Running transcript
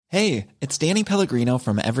Hey, it's Danny Pellegrino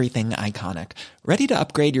from Everything Iconic. Ready to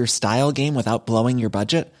upgrade your style game without blowing your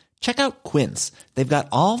budget? Check out Quince. They've got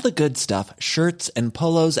all the good stuff, shirts and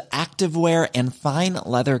polos, activewear, and fine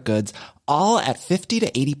leather goods, all at 50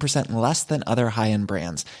 to 80% less than other high-end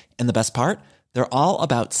brands. And the best part? They're all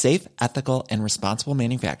about safe, ethical, and responsible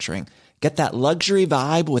manufacturing. Get that luxury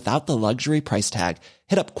vibe without the luxury price tag.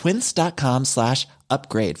 Hit up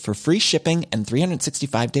quince.com/upgrade for free shipping and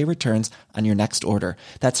 365-day returns on your next order.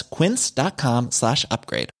 That's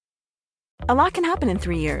quince.com/upgrade. A lot can happen in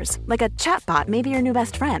 3 years, like a chatbot may be your new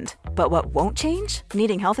best friend. But what won't change?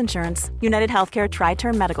 Needing health insurance. United Healthcare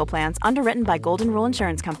Tri-Term Medical Plans, underwritten by Golden Rule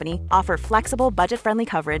Insurance Company, offer flexible, budget-friendly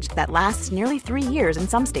coverage that lasts nearly 3 years in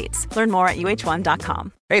some states. Learn more at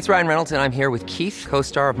uh1.com. Hey, it's Ryan Reynolds, and I'm here with Keith,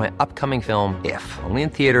 co-star of my upcoming film, If, only in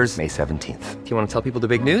theaters May 17th. Do you want to tell people the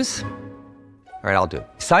big news? All right, I'll do it.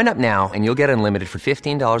 Sign up now and you'll get unlimited for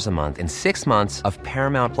 $15 a month and 6 months of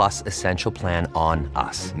Paramount Plus Essential Plan on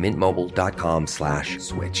us.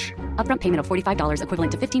 MintMobile.com/switch. Upfront payment of $45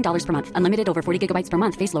 equivalent to $15 per month. Unlimited over 40 gigabytes per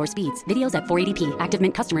month. Face lower speeds. Videos at 480p. Active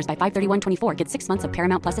Mint customers by 531.24 get 6 months of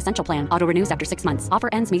Paramount Plus Essential Plan. Auto renews after 6 months. Offer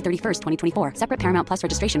ends May 31st, 2024. Separate Paramount Plus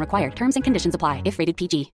registration required. Terms and conditions apply if rated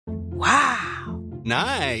PG. Wow.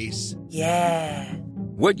 Nice. Yeah.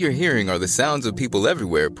 What you're hearing are the sounds of people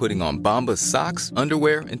everywhere putting on Bombas socks,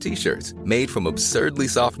 underwear, and T-shirts made from absurdly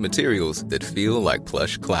soft materials that feel like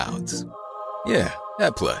plush clouds. Yeah,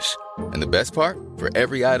 that plush. And the best part? For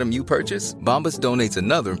every item you purchase, Bombas donates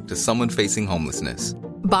another to someone facing homelessness.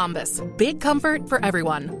 Bombas. Big comfort for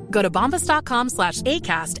everyone. Go to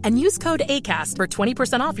bombas.com/ACAST and use code ACAST for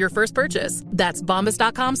 20% off your first purchase. That's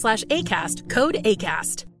bombas.com/ACAST. Code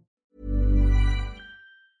ACAST.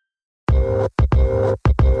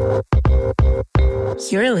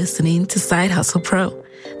 You're listening to Side Hustle Pro,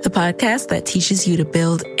 the podcast that teaches you to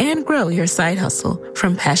build and grow your side hustle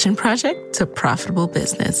from passion project to profitable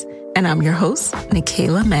business. And I'm your host,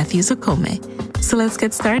 Nicaila Matthews-Okome. So let's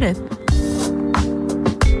get started.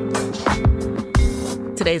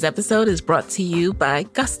 Today's episode is brought to you by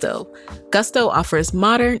Gusto. Gusto offers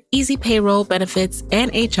modern, easy payroll, benefits,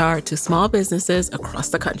 and HR to small businesses across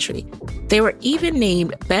the country. They were even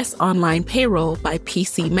named Best Online Payroll by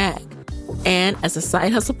PC Mag. And as a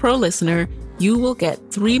Side Hustle Pro listener, you will get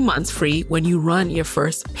 3 months free when you run your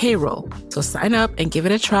first payroll. So sign up and give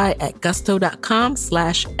it a try at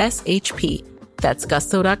gusto.com/SHP. That's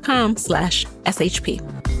gusto.com/SHP.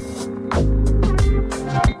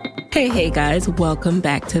 Hey guys, welcome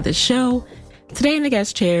back to the show. Today in the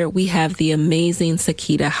guest chair, we have the amazing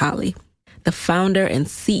Sakita Holley, the founder and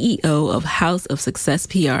CEO of House of Success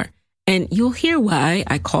PR. And you'll hear why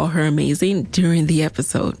I call her amazing during the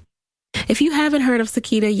episode. If you haven't heard of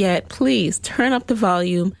Sakita yet, please turn up the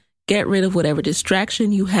volume, get rid of whatever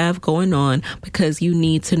distraction you have going on because you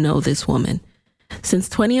need to know this woman. Since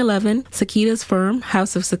 2011, Sakita's firm,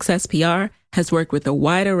 House of Success PR, has worked with a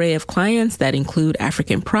wide array of clients that include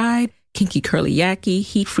African Pride, Kinky Curly Yaki,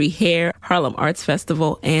 Heat Free Hair, Harlem Arts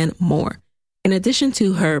Festival, and more. In addition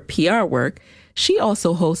to her PR work, she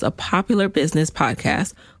also hosts a popular business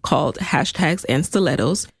podcast called Hashtags and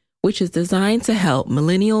Stilettos, which is designed to help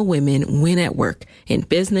millennial women win at work, in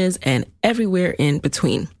business, and everywhere in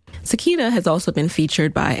between. Sakita has also been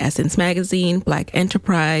featured by Essence Magazine, Black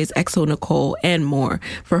Enterprise, Exo Nicole, and more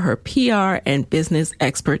for her PR and business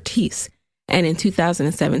expertise. And in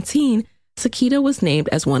 2017, Sakita was named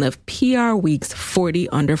as one of PR Week's 40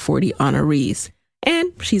 Under 40 honorees.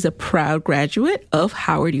 And she's a proud graduate of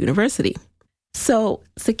Howard University. So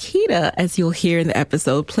Sakita, as you'll hear in the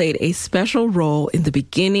episode, played a special role in the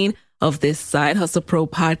beginning of this Side Hustle Pro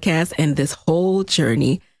podcast and this whole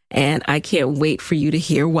journey. And I can't wait for you to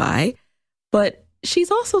hear why. But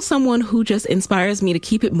she's also someone who just inspires me to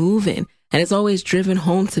keep it moving and has always driven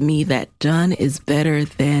home to me that done is better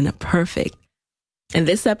than perfect. In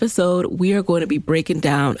this episode, we are going to be breaking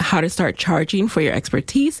down how to start charging for your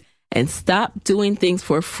expertise and stop doing things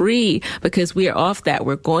for free, because we are off that.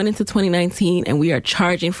 We're going into 2019 and we are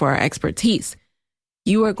charging for our expertise.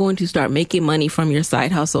 You are going to start making money from your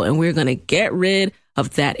side hustle, and we're going to get rid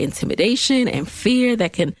of that intimidation and fear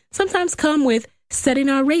that can sometimes come with setting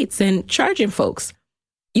our rates and charging folks.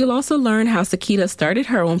 You'll also learn how Sakita started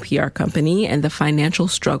her own PR company and the financial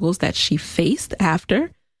struggles that she faced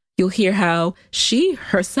after. You'll hear how she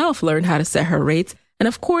herself learned how to set her rates. And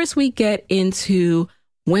of course, we get into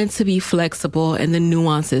when to be flexible and the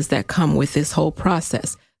nuances that come with this whole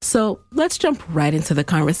process. So let's jump right into the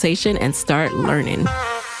conversation and start learning.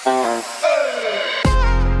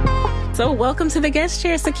 So welcome to the guest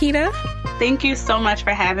chair, Sakita. Thank you so much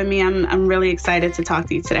for having me. I'm really excited to talk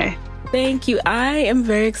to you today. Thank you. I am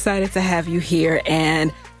very excited to have you here.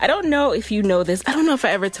 And I don't know if you know this. I don't know if I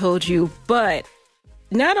ever told you, but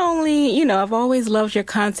not only, I've always loved your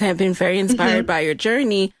content, been very inspired by your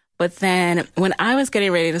journey. But then when I was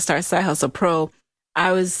getting ready to start Side Hustle Pro,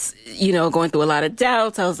 I was, going through a lot of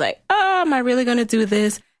doubts. I was like, oh, am I really going to do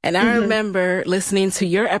this? And I remember listening to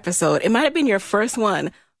your episode. It might have been your first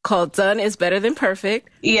one, called Done is Better Than Perfect.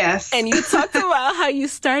 Yes. And you talked about how you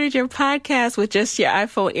started your podcast with just your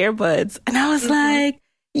iPhone earbuds. And I was like,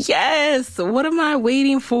 yes, what am I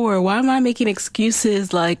waiting for? Why am I making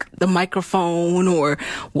excuses like the microphone or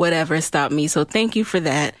whatever stopped me? So thank you for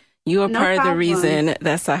that. You are part of the reason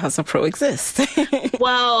that Side Hustle Pro exists.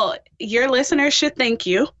 Well, your listeners should thank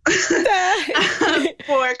you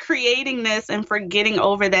for creating this and for getting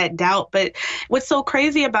over that doubt. But what's so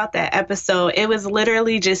crazy about that episode, it was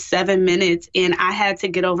literally just 7 minutes and I had to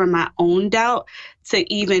get over my own doubt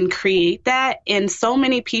to even create that. And so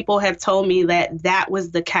many people have told me that that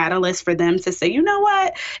was the catalyst for them to say, you know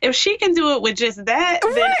what, if she can do it with just that,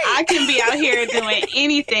 then I can be out here doing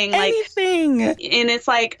anything. Anything. And it's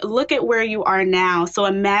like, look at where you are now. So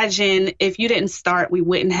imagine if you didn't start, we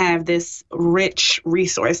wouldn't have this rich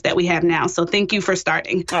resource that we have now. So thank you for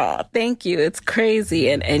starting. Oh, thank you. It's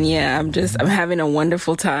crazy. And yeah, I'm having a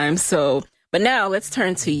wonderful time. So, but now let's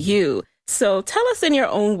turn to you. So tell us in your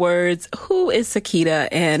own words, who is Sakita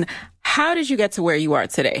and how did you get to where you are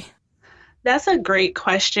today? That's a great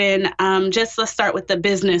question. Just let's start with the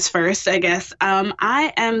business first, I guess.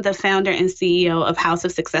 I am the founder and CEO of House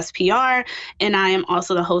of Success PR, and I am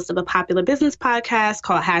also the host of a popular business podcast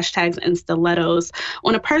called Hashtags and Stilettos.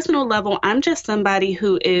 On a personal level, I'm just somebody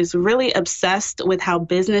who is really obsessed with how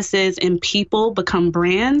businesses and people become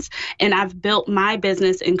brands, and I've built my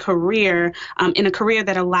business and career in a career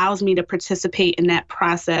that allows me to participate in that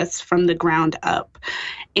process from the ground up.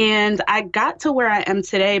 And I got to where I am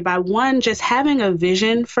today by one, just having a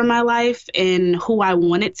vision for my life and who I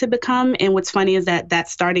want it to become. And what's funny is that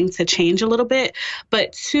that's starting to change a little bit.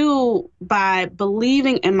 But two, by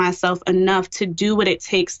believing in myself enough to do what it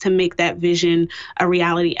takes to make that vision a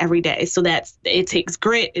reality every day. So it takes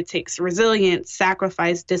grit, it takes resilience,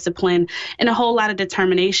 sacrifice, discipline, and a whole lot of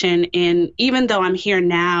determination. And even though I'm here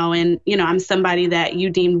now and, I'm somebody that you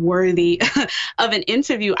deemed worthy of an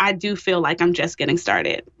interview, I do feel like I'm just getting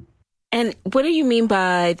started. And what do you mean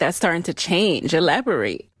by that starting to change?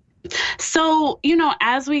 Elaborate. So,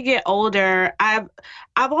 as we get older, I've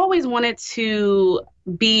always wanted to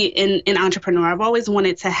be an entrepreneur. I've always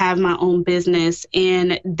wanted to have my own business,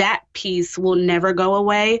 and that piece will never go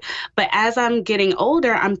away. But as I'm getting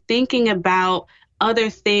older, I'm thinking about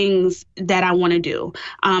other things that I want to do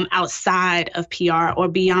outside of PR or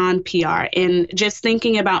beyond PR, and just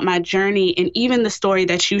thinking about my journey and even the story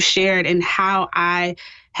that you shared and how I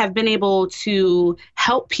have been able to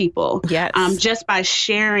help people just by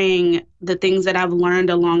sharing the things that I've learned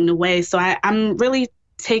along the way. So I'm really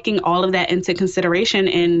taking all of that into consideration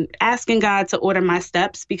and asking God to order my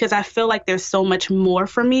steps, because I feel like there's so much more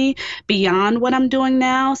for me beyond what I'm doing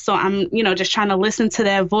now. So I'm, just trying to listen to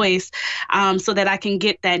that voice so that I can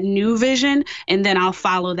get that new vision, and then I'll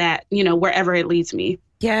follow that, wherever it leads me.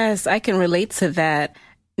 Yes, I can relate to that.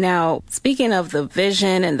 Now, speaking of the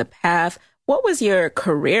vision and the path, what was your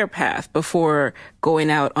career path before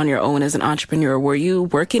going out on your own as an entrepreneur? Were you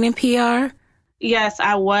working in PR? Yes,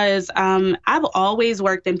 I was. I've always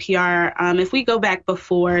worked in PR. If we go back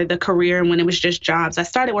before the career when it was just jobs, I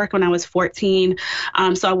started work when I was 14.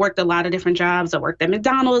 So I worked a lot of different jobs. I worked at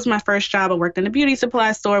McDonald's, my first job. I worked in a beauty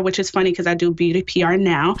supply store, which is funny because I do beauty PR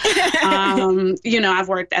now. I've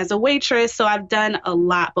worked as a waitress. So I've done a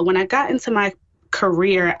lot. But when I got into my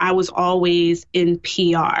career, I was always in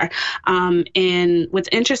PR. And what's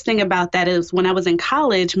interesting about that is when I was in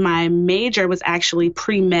college, my major was actually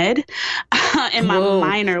pre-med and my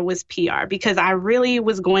minor was PR, because I really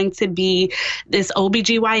was going to be this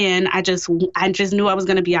OBGYN. I just knew I was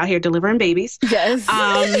going to be out here delivering babies. Yes.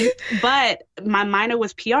 But my minor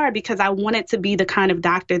was PR because I wanted to be the kind of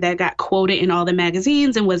doctor that got quoted in all the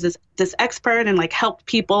magazines and was this expert and like helped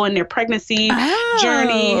people in their pregnancy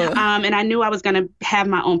journey. And I knew I was going to have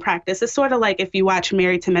my own practice. It's sort of like if you watch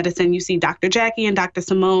Married to Medicine, you see Dr. Jackie and Dr.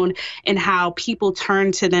 Simone and how people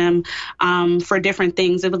turn to them for different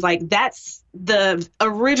things. It was like, that's the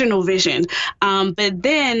original vision. But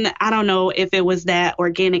then I don't know if it was that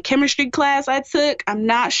organic chemistry class I took. I'm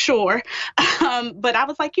not sure. But I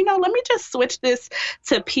was like, let me just switch this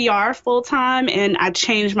to PR full time. And I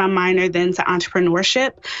changed my minor then to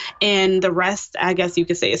entrepreneurship. And the rest, I guess you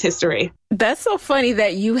could say, is history. That's so funny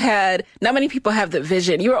that you had, not many people have the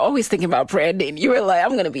vision. You were always thinking about branding. You were like,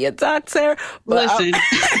 I'm going to be a doctor. Listen.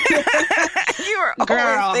 You were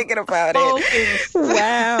always thinking about it.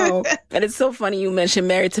 Wow. And it's so funny you mentioned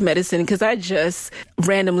Married to Medicine because I just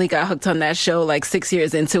randomly got hooked on that show like 6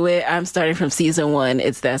 years into it. I'm starting from season 1.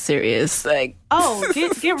 It's that serious. Like,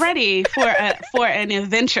 get ready for an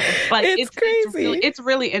adventure. Like it's crazy. It's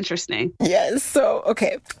really interesting. Yes. So,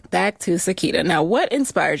 okay, back to Sakita. Now, what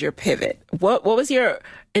inspired your pivot? What was your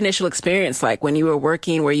initial experience like when you were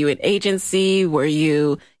working? Were you an agency? Were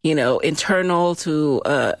you, internal to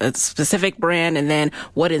a specific brand? And then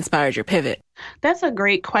what inspired your pivot? That's a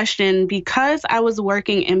great question. Because I was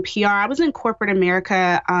working in PR, I was in corporate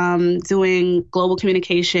America doing global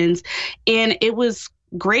communications, and it was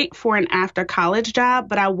great for an after college job,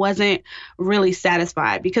 but I wasn't really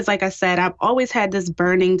satisfied because, like I said, I've always had this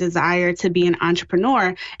burning desire to be an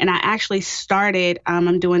entrepreneur. And I actually started,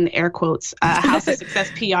 I'm doing the air quotes, House of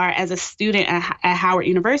Success PR as a student at Howard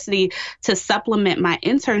University to supplement my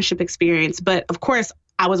internship experience. But of course,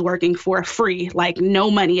 I was working for free, like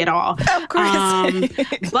no money at all. Of course.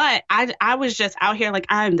 But I was just out here like,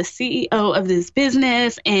 I'm the CEO of this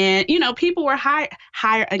business. And, people were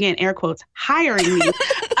again, air quotes, hiring me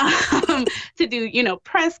to do,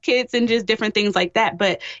 press kits and just different things like that.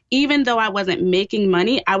 But even though I wasn't making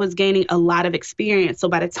money, I was gaining a lot of experience. So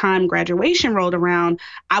by the time graduation rolled around,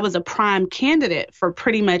 I was a prime candidate for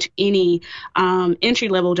pretty much any entry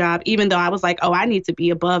level job, even though I was like, I need to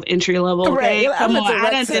be above entry level. Okay, right. Come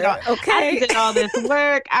on. I did all this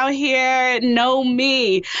work out here. Know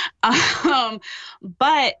me.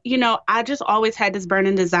 But, I just always had this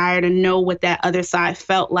burning desire to know what that other side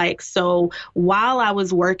felt like. So while I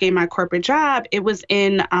was working my corporate job, it was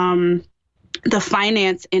in the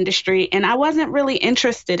finance industry, and I wasn't really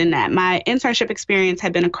interested in that. My internship experience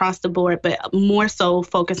had been across the board, but more so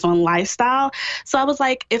focused on lifestyle. So I was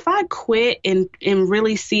like, if I quit and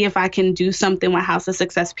really see if I can do something with House of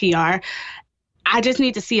Success PR, I just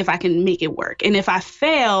need to see if I can make it work. And if I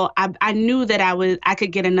fail, I knew that I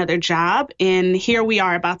could get another job. And here we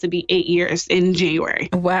are about to be 8 years in January.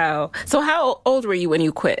 Wow. So how old were you when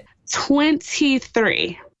you quit?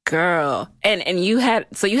 23. Girl. And you had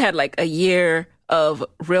like a year of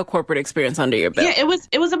real corporate experience under your belt. Yeah,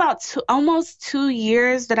 it was about almost 2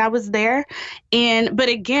 years that I was there. But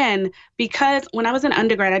again, because when I was in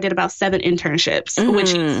undergrad, I did about 7 internships,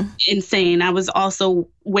 which is insane. I was also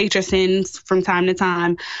waitressing from time to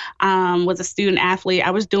time, was a student athlete.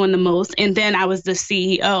 I was doing the most. And then I was the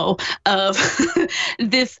CEO of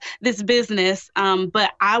this business.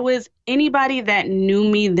 But anybody that knew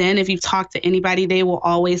me then, if you talk to anybody, they will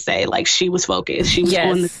always say like she was focused. She was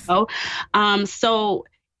on the go. So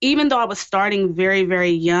even though I was starting very,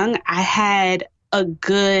 very young, I had a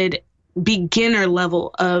good beginner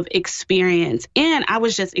level of experience. And I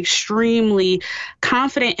was just extremely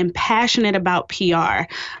confident and passionate about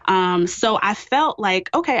PR. So I felt like,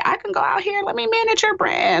 okay, I can go out here. Let me manage your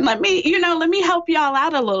brand. Let me help y'all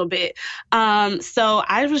out a little bit. So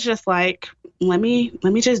I was just like, let me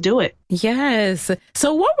just do it. Yes.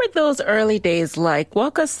 So what were those early days like?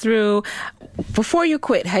 Walk us through before you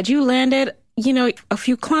quit. Had you landed, a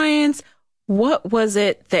few clients? What was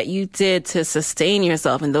it that you did to sustain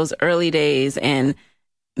yourself in those early days and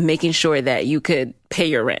making sure that you could pay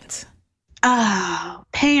your rent? Oh,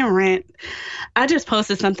 paying rent. I just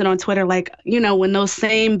posted something on Twitter like, when those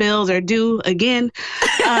same bills are due again,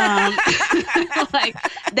 like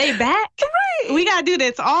they back. Right. We got to do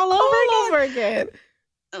this all over again.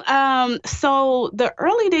 So the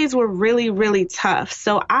early days were really, really tough.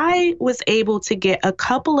 So I was able to get a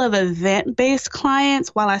couple of event-based clients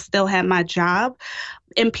while I still had my job.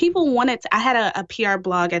 And people I had a PR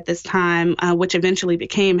blog at this time, which eventually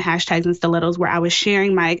became Hashtags and Stilettos, where I was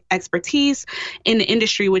sharing my expertise in the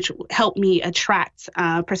industry, which helped me attract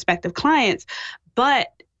prospective clients. But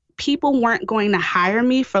people weren't going to hire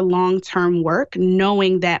me for long-term work,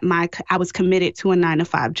 knowing that I was committed to a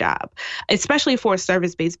 9-to-5 job, especially for a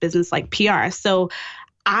service-based business like PR. So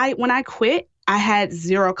when I quit, I had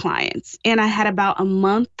 0 clients and I had about a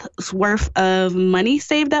month's worth of money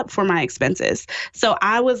saved up for my expenses. So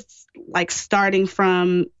I was like starting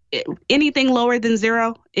from anything lower than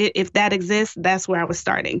 0. If that exists, that's where I was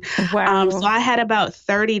starting. Wow. So I had about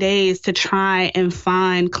 30 days to try and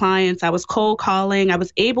find clients. I was cold calling. I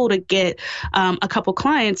was able to get a couple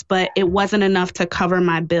clients, but it wasn't enough to cover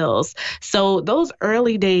my bills. So those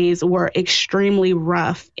early days were extremely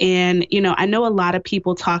rough. And, I know a lot of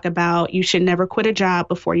people talk about you should never quit a job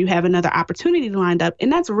before you have another opportunity lined up.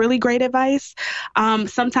 And that's really great advice.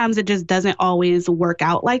 Sometimes it just doesn't always work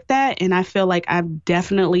out like that. And I feel like I've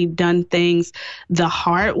definitely definitely done things the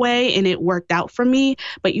hard way and it worked out for me.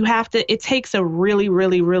 But it takes a really,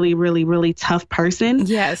 really, really, really, really tough person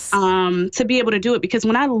to be able to do it. Because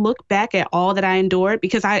when I look back at all that I endured,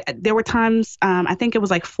 because there were times, I think it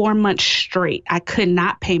was like 4 months straight, I could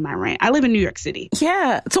not pay my rent. I live in New York City.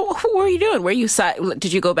 Yeah. So what were you doing?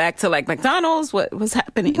 Did you go back to like McDonald's? What was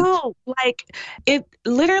happening? No, like it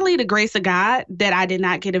literally the grace of God that I did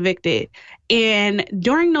not get evicted. And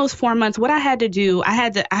during those 4 months, what I had to do, I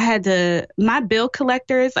had to, my bill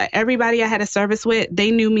collectors, like everybody I had a service with,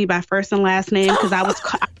 they knew me by first and last name because I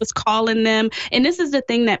was calling them. And this is the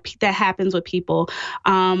thing that happens with people.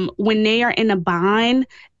 When they are in a bind,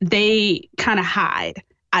 they kind of hide.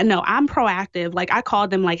 I know I'm proactive. Like I called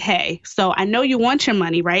them like, hey, so I know you want your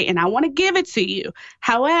money, right? And I want to give it to you.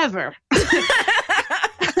 However,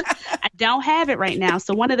 I don't have it right now.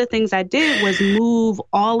 So one of the things I did was move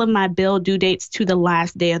all of my bill due dates to the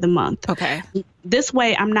last day of the month. Okay. This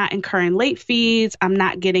way, I'm not incurring late fees. I'm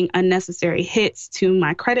not getting unnecessary hits to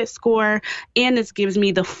my credit score. And this gives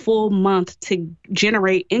me the full month to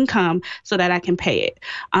generate income so that I can pay it.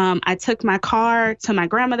 I took my car to my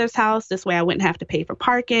grandmother's house. This way I wouldn't have to pay for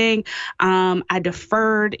parking. I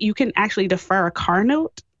deferred. You can actually defer a car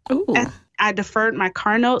note. Ooh. I deferred my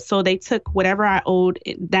car note. So they took whatever I owed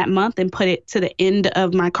that month and put it to the end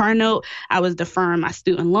of my car note. I was deferring my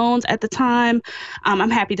student loans at the time. I'm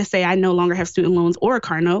happy to say I no longer have student loans or a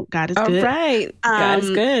car note. God is good. All right. God is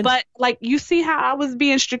good. But like, you see how I was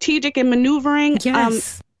being strategic and maneuvering?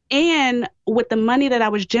 Yes. And with the money that I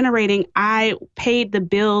was generating, I paid the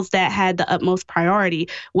bills that had the utmost priority,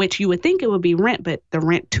 which you would think it would be rent, but the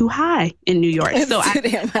rent too high in New York. So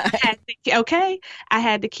I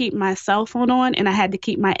had to keep my cell phone on and I had to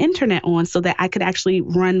keep my internet on so that I could actually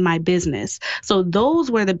run my business. So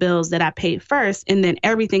those were the bills that I paid first, and then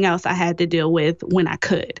everything else I had to deal with when I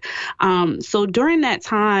could. So during that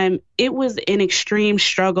time, it was an extreme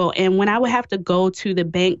struggle. And when I would have to go to the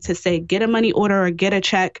bank to say, get a money order or get a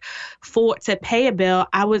check to pay a bill,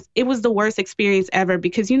 it was the worst experience ever,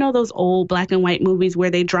 because you know those old black and white movies where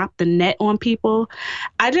they drop the net on people?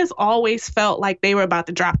 I just always felt like they were about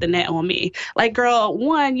to drop the net on me. Like, girl,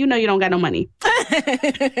 one, you know you don't got no money.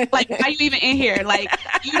 Like, why you even in here? Like,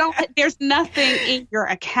 there's nothing in your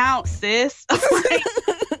account, sis. Like,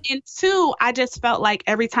 and two, I just felt like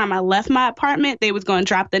every time I left my apartment, they was going to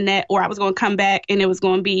drop the net, or I was going to come back and it was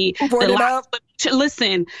going to be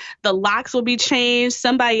the locks will be changed.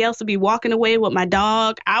 Somebody else will be walking away with my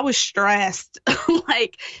dog. I was stressed.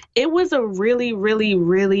 Like, it was a really, really,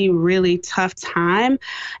 really, really tough time.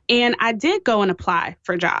 And I did go and apply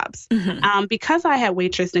for jobs. Mm-hmm. Because I had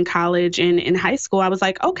waitressed in college and in high school. I was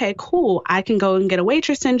like, okay, cool. I can go and get a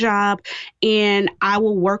waitressing job and I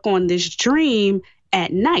will work on this dream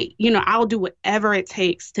at night. You know, I'll do whatever it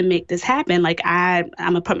takes to make this happen. Like, I'm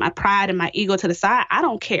going to put my pride and my ego to the side. I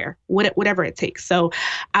don't care, whatever it takes. So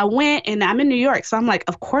I went, and I'm in New York. So I'm like,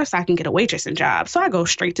 of course I can get a waitressing job. So I go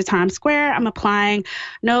straight to Times Square. I'm applying.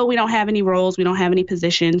 No, we don't have any roles. We don't have any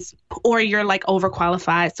positions, or you're like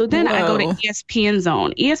overqualified. So then I go to ESPN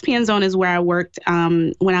Zone. ESPN Zone is where I worked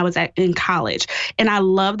when I was in college. And I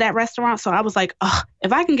love that restaurant. So I was like, oh,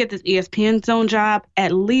 if I can get this ESPN Zone job,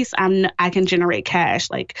 at least I can generate cash.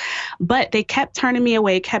 Like, but they kept turning me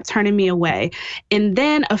away. And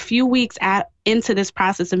then a few weeks into this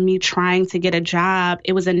process of me trying to get a job,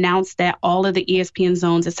 it was announced that all of the ESPN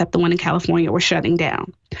zones, except the one in California, were shutting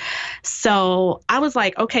down. So I was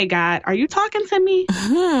like, okay, God, are you talking to me?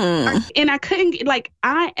 Mm-hmm. And I couldn't, like,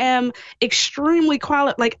 I am extremely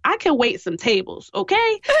qualified. Like, I can wait some tables,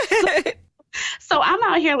 okay? So I'm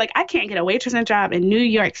out here like, I can't get a waitressing job in New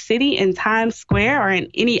York City, in Times Square, or in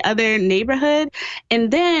any other neighborhood.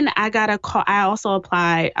 And then I got a call. I also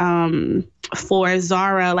applied for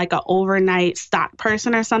Zara, like an overnight stock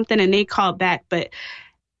person or something, and they called back. But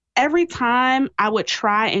every time I would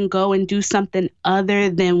try and go and do something other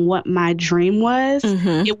than what my dream was,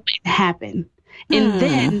 it wouldn't happen. And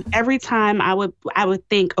then every time I would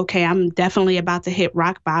think, okay, I'm definitely about to hit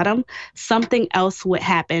rock bottom, something else would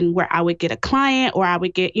happen where I would get a client, or I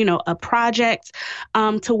would get, a project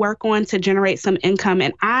to work on to generate some income.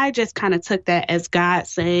 And I just kind of took that as God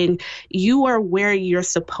saying, you are where you're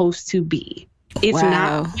supposed to be. It's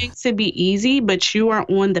not going to be easy, but you are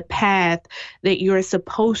on the path that you're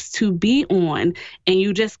supposed to be on. And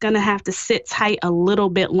you're just going to have to sit tight a little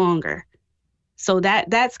bit longer. So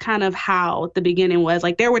that's kind of how the beginning was.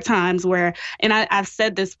 Like, there were times where, and I've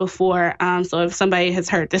said this before, so if somebody has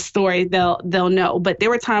heard this story, they'll know. But there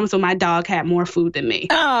were times when my dog had more food than me.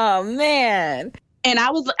 Oh, man. And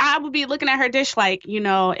I would be looking at her dish like,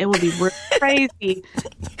 it would be real crazy.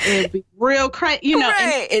 It would be real crazy,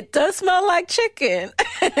 Right. It does smell like chicken.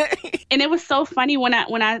 And it was so funny when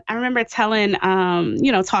I remember telling,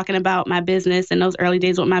 talking about my business in those early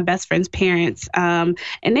days with my best friend's parents. And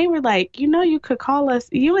they were like, you could call us.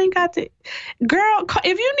 You ain't got to, girl,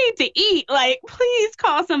 if you need to eat, like, please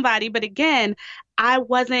call somebody. But again,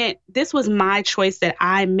 this was my choice that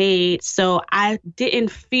I made. So I didn't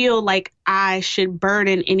feel like I should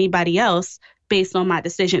burden anybody else based on my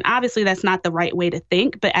decision. Obviously, that's not the right way to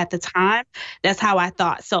think. But at the time, that's how I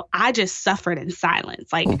thought. So I just suffered in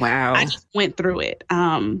silence. Like, wow. I just went through it.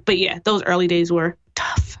 But yeah, those early days were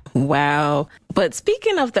tough. Wow. But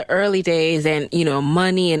speaking of the early days and,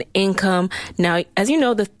 money and income, now, as you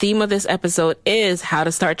know, the theme of this episode is how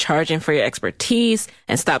to start charging for your expertise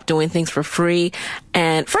and stop doing things for free.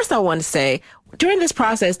 And first, I want to say, during this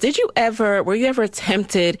process, were you ever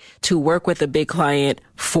tempted to work with a big client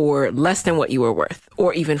for less than what you were worth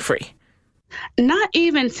or even free? Not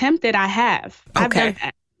even tempted. I have. Okay. I've done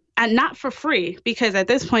that. And not for free, because at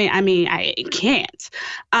this point, I can't.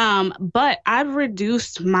 But I've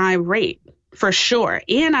reduced my rate for sure.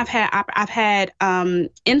 And I've had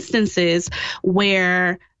instances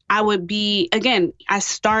where I would be, again, I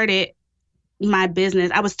started my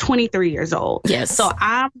business. I was 23 years old. Yes. So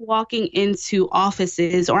I'm walking into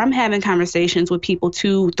offices or I'm having conversations with people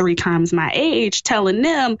 2-3 times my age, telling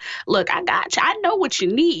them, look, I got you. I know what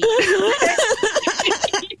you need.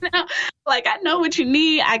 Like, I know what you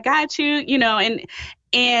need. I got you,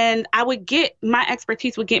 and I would my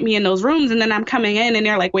expertise would get me in those rooms. And then I'm coming in and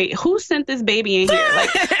they're like, wait, who sent this baby in here? Like,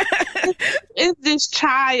 is this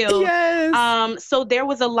child? Yes. So there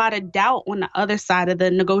was a lot of doubt on the other side of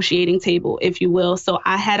the negotiating table, if you will. So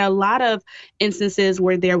I had a lot of instances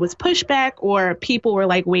where there was pushback or people were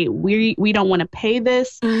like, wait, we don't want to pay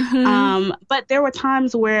this. Mm-hmm. But there were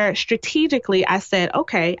times where strategically I said,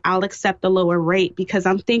 okay, I'll accept the lower rate because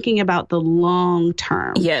I'm thinking about the long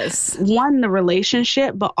term. Yes. One, the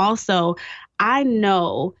relationship, but also I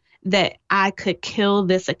know that I could kill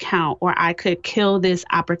this account or I could kill this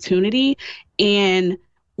opportunity. And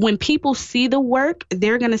when people see the work,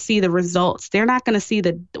 they're going to see the results. They're not going to see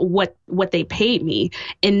what they paid me.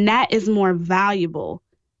 And that is more valuable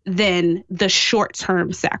than the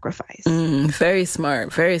short-term sacrifice. Very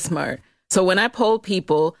smart. Very smart. So when I polled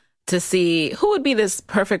people to see who would be this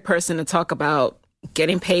perfect person to talk about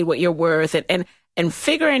getting paid what you're worth and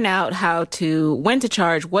figuring out when to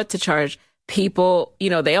charge, what to charge, people,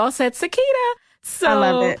 they all said Sakita. So I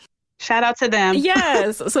love it. Shout out to them.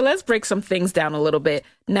 Yes. So let's break some things down a little bit.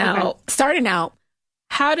 Now, Starting out,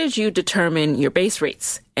 how did you determine your base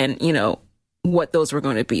rates and, what those were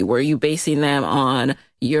going to be? Were you basing them on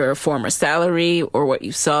your former salary or what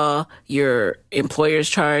you saw your employers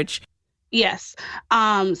charge? Yes.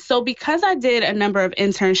 So because I did a number of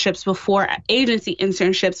internships agency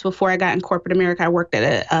internships before I got in corporate America, I worked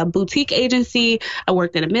at a boutique agency, I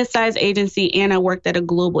worked at a mid-sized agency, and I worked at a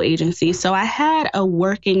global agency. So I had a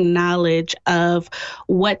working knowledge of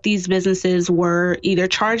what these businesses were either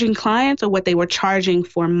charging clients or what they were charging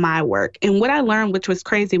for my work. And what I learned, which was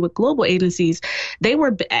crazy with global agencies,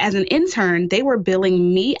 as an intern, they were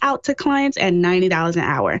billing me out to clients at $90 an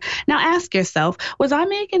hour. Now ask yourself, was I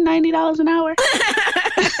making $90 an hour?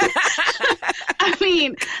 I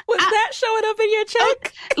mean, was that showing up in your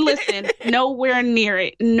check? Listen, nowhere near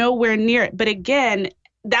it. But again,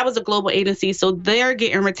 that was a global agency, so they're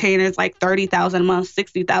getting retainers like $30,000 a month,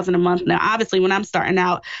 $60,000 a month. Now, obviously, when I'm starting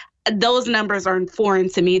out, those numbers are foreign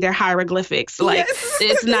to me. They're hieroglyphics. Like, yes.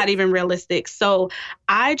 It's not even realistic. So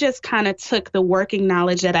I just kind of took the working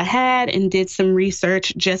knowledge that I had and did some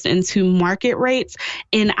research just into market rates.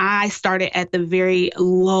 And I started at the very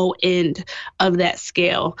low end of that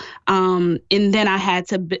scale. And then I had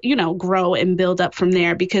to, grow and build up from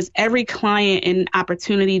there, because every client and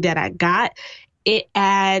opportunity that I got, it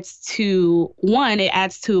adds to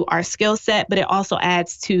our skill set, but it also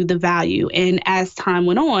adds to the value. And as time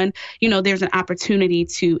went on, there's an opportunity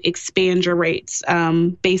to expand your rates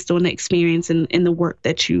based on the experience and the work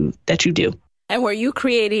that you do. And were you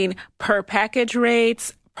creating per package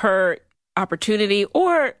rates, per opportunity,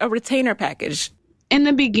 or a retainer package? In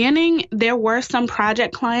the beginning, there were some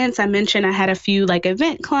project clients. I mentioned I had a few like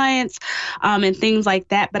event clients and things like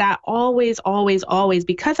that. But I always,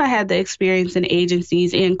 because I had the experience in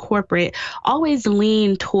agencies and corporate, always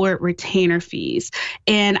leaned toward retainer fees.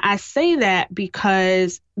 And I say that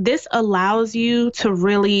because this allows you to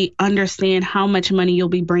really understand how much money you'll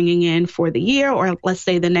be bringing in for the year, or let's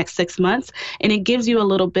say the next 6 months. And it gives you a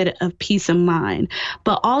little bit of peace of mind.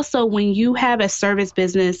 But also when you have a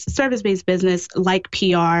service-based business like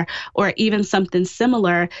PR or even something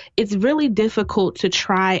similar, it's really difficult to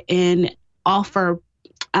try and offer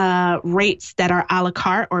rates that are a la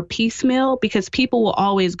carte or piecemeal, because people will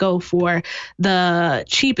always go for the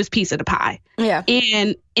cheapest piece of the pie. Yeah.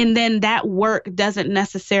 And then that work doesn't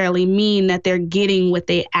necessarily mean that they're getting what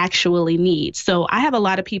they actually need. So I have a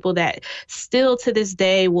lot of people that still to this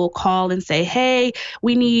day will call and say, hey,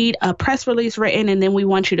 we need a press release written, and then we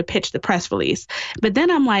want you to pitch the press release. But then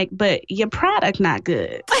I'm like, but your product not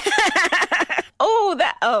good.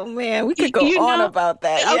 Oh man, we could go on about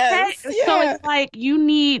that. Okay. Yes. Yeah. So it's like you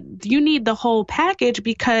need the whole package,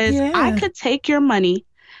 because I could take your money,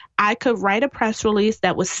 I could write a press release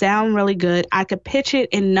that would sound really good, I could pitch it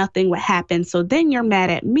and nothing would happen. So then you're mad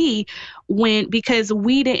at me because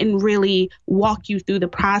we didn't really walk you through the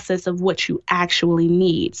process of what you actually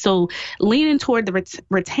need. So leaning toward the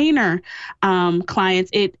retainer clients,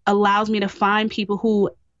 it allows me to find people who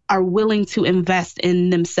are willing to invest in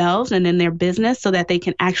themselves and in their business so that they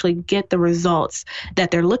can actually get the results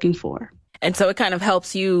that they're looking for. And so it kind of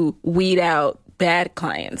helps you weed out bad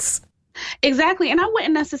clients. Exactly. And I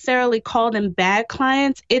wouldn't necessarily call them bad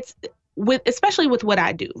clients. It's especially with what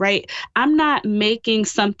I do, right? I'm not making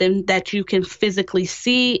something that you can physically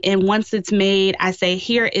see. And once it's made, I say,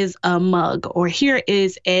 here is a mug, or here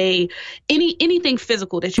is anything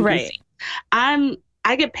physical that you can see.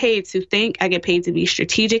 I get paid to think, I get paid to be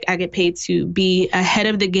strategic, I get paid to be ahead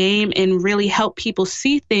of the game and really help people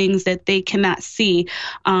see things that they cannot see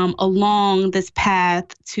along this path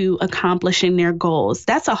to accomplishing their goals.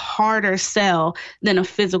 That's a harder sell than a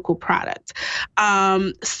physical product.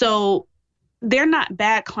 So they're not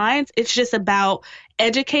bad clients. It's just about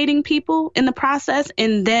educating people in the process.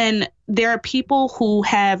 And then there are people who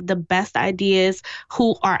have the best ideas,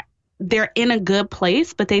 they're in a good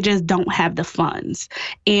place, but they just don't have the funds.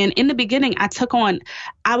 And in the beginning, I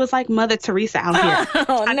was like Mother Teresa out here.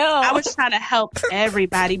 I was trying to help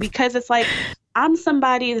everybody, because it's like, I'm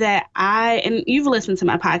somebody that and you've listened to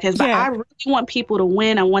my podcast, but I really want people to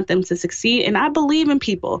win. I want them to succeed. And I believe in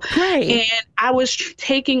people. Right. And I was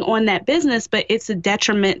taking on that business, but it's a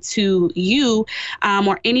detriment to you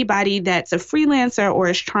or anybody that's a freelancer or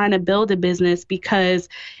is trying to build a business, because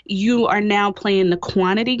you are now playing the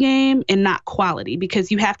quantity game and not quality,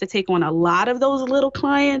 because you have to take on a lot of those little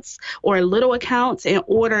clients or little accounts in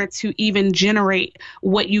order to even generate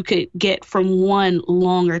what you could get from one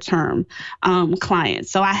longer term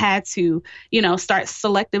clients. So I had to, start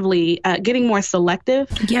selectively getting more selective.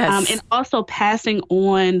 Yes. And also passing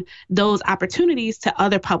on those opportunities to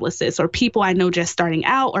other publicists or people I know just starting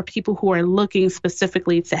out, or people who are looking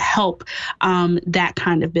specifically to help that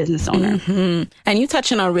kind of business owner. Mm-hmm. And you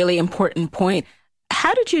touch on a really important point.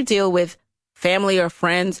 How did you deal with family or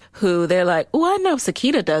friends who they're like, oh, I know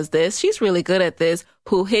Sakita does this, she's really good at this,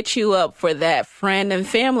 who hit you up for that friend and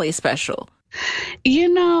family special?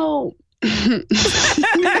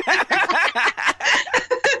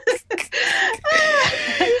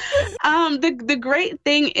 The great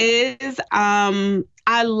thing is,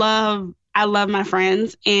 I love my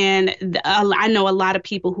friends, and I know a lot of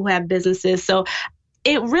people who have businesses. So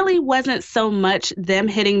it really wasn't so much them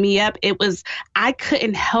hitting me up. It was, I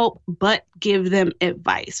couldn't help but give them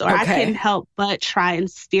advice, or I couldn't help but try and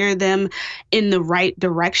steer them in the right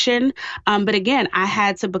direction. But again, I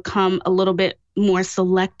had to become a little bit more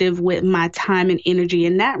selective with my time and energy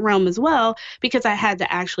in that realm as well, because I had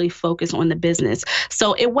to actually focus on the business.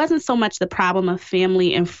 So it wasn't so much the problem of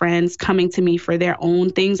family and friends coming to me for their own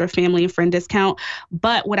things or family and friend discount.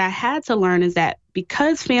 But what I had to learn is that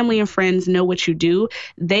because family and friends know what you do,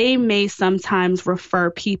 they may sometimes refer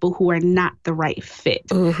people who are not the right fit.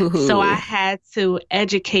 Ooh. So I had to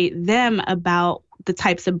educate them about the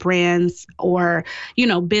types of brands or,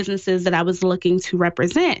 businesses that I was looking to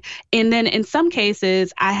represent. And then in some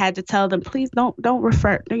cases, I had to tell them, please don't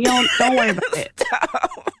refer. Don't worry about it.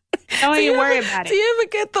 Don't even worry about it. Do you ever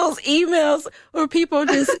get those emails where people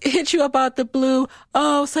just hit you about the blue?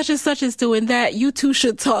 Oh, such and such is doing that. You two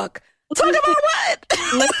should talk. Talk about what?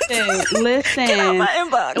 Listen. Get out my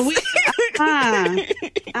inbox.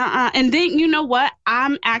 And then, you know what?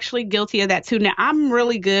 I'm actually guilty of that too. Now, I'm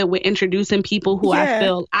really good with introducing people who I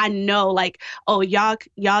feel I know, like, oh, y'all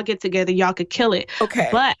get together, y'all could kill it. Okay.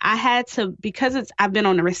 But I had to, because I've been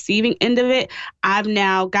on the receiving end of it, I've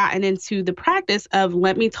now gotten into the practice of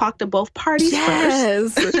let me talk to both parties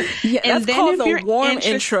first. Yeah, and that's then called if the you're warm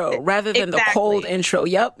intro rather than the cold intro.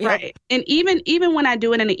 Yep. Right. And even when I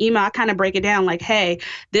do it in an email, I kind of break it down like, hey,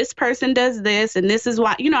 this person does this and this is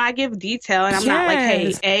why, I give detail and I'm not like,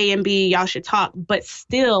 hey, A and B, y'all should talk, but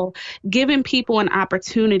still giving people an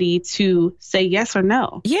opportunity to say yes or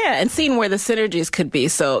no. Yeah. And seeing where the synergies could be.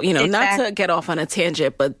 So, not to get off on a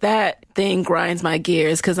tangent, but that thing grinds my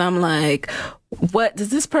gears because I'm like, what does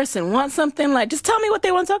this person want something? Like, just tell me what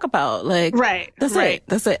they want to talk about. Like, right. That's it.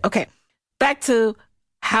 That's it. Okay. Back to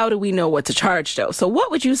how do we know what to charge though? So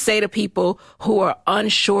what would you say to people who are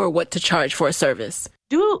unsure what to charge for a service?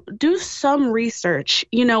 Do some research.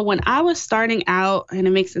 When I was starting out, and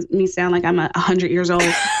it makes me sound like I'm 100 years old.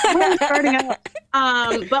 When I was starting out,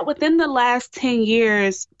 but within the last 10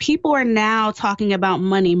 years, people are now talking about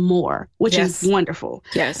money more, which is wonderful.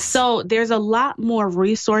 Yes. So there's a lot more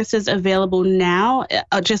resources available now,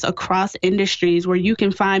 just across industries where you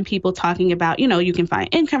can find people talking about, you can find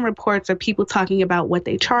income reports or people talking about what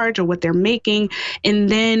they charge or what they're making. And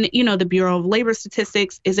then, the Bureau of Labor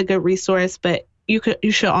Statistics is a good resource, but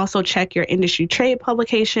you should also check your industry trade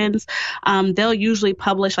publications. They'll usually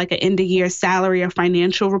publish like an end of year salary or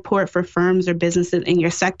financial report for firms or businesses in your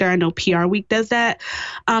sector. I know PR Week does that.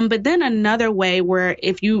 But then another way where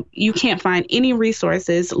if you can't find any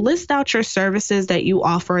resources, list out your services that you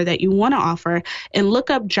offer, that you want to offer, and look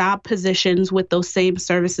up job positions with those same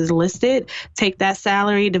services listed. Take that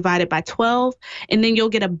salary, divide it by 12, and then you'll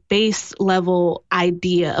get a base level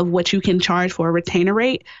idea of what you can charge for a retainer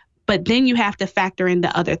rate. But then you have to factor in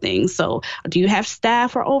the other things. So do you have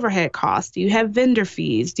staff or overhead costs? Do you have vendor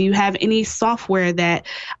fees? Do you have any software that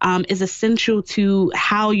is essential to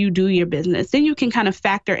how you do your business? Then you can kind of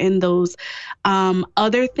factor in those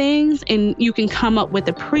other things and you can come up with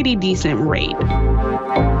a pretty decent rate.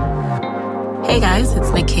 Hey guys,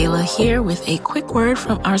 it's Michaela here with a quick word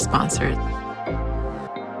from our sponsors.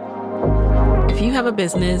 If you have a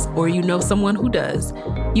business or you know someone who does,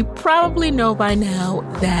 you probably know by now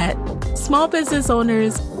that small business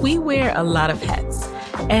owners, we wear a lot of hats.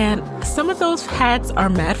 And some of those hats are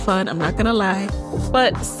mad fun, I'm not gonna lie.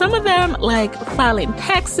 But some of them, like filing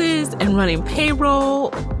taxes and running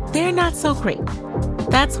payroll, they're not so great.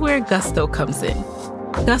 That's where Gusto comes in.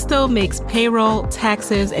 Gusto makes payroll,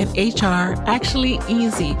 taxes, and HR actually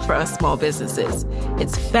easy for us small businesses.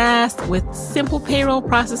 It's fast with simple payroll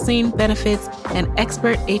processing, benefits, and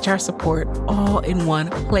expert HR support all in one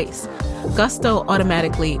place. Gusto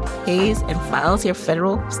automatically pays and files your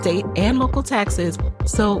federal, state, and local taxes,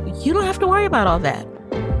 so you don't have to worry about all that.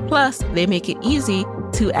 Plus, they make it easy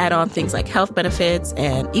to add on things like health benefits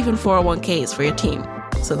and even 401ks for your team.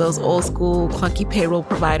 So those old school clunky payroll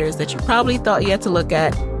providers that you probably thought you had to look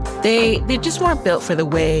at, they just weren't built for the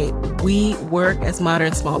way we work as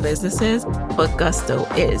modern small businesses, but Gusto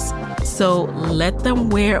is. So let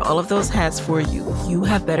them wear all of those hats for you. You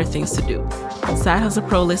have better things to do. Side Hustle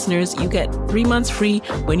Pro listeners, you get 3 months free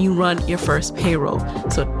when you run your first payroll.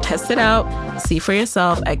 So test it out. See for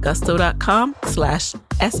yourself at gusto.com/SHP.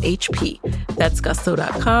 That's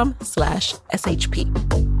gusto.com/SHP.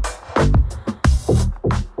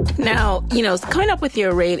 Now, coming up with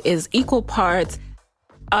your rate is equal parts,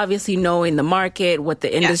 obviously knowing the market, what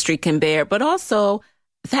the industry can bear, but also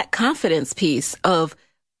that confidence piece of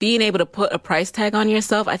being able to put a price tag on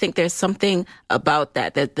yourself. I think there's something about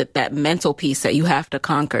that mental piece that you have to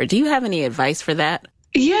conquer. Do you have any advice for that?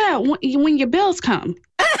 Yeah, when your bills come.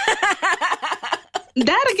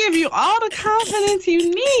 That'll give you all the confidence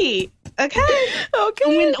you need. Okay.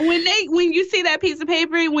 When you see that piece of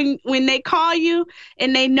paper, when they call you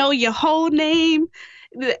and they know your whole name,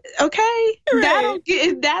 okay,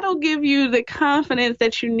 right. that'll give you the confidence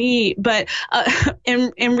that you need. But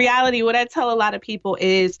in reality, what I tell a lot of people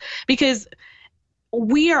is, because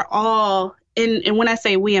we are all, and when I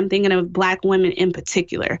say we, I'm thinking of Black women in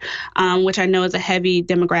particular, which I know is a heavy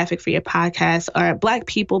demographic for your podcast, are Black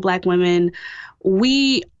people, Black women.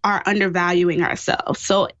 We are undervaluing ourselves.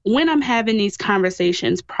 So when I'm having these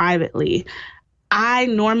conversations privately, I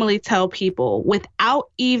normally tell people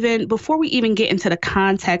before we even get into the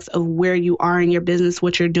context of where you are in your business,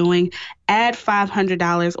 what you're doing, add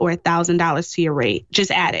 $500 or $1,000 to your rate. Just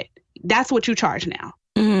add it. That's what you charge now.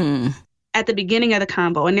 At the beginning of the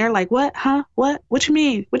combo. And they're like, what? Huh? What? What you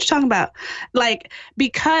mean? What you talking about?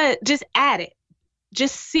 Because just add it.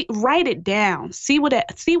 Just write it down. See what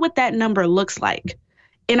that number looks like.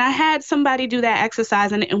 And I had somebody do that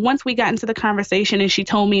exercise. And once we got into the conversation and she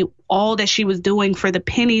told me all that she was doing for the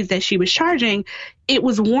pennies that she was charging, it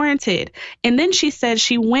was warranted. And then she said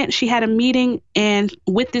she had a meeting, and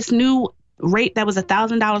with this new rate that was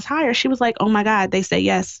 $1,000 higher, she was like, oh my God, they say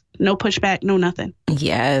yes, no pushback, no nothing.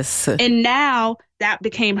 Yes. And now that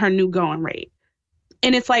became her new going rate.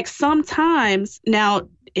 And it's like sometimes now,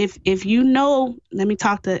 if you know,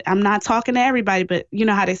 I'm not talking to everybody, but you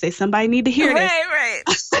know how they say somebody need to hear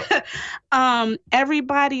this. Right.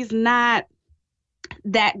 Everybody's not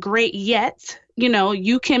that great yet. You know,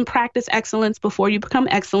 you can practice excellence before you become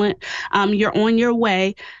excellent. You're on your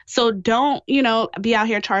way. So don't, be out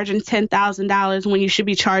here charging $10,000 when you should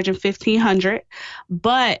be charging $1,500.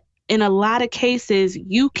 But in a lot of cases,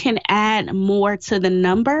 you can add more to the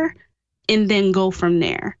number and then go from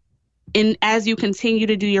there. And as you continue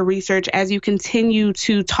to do your research, as you continue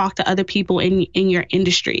to talk to other people in your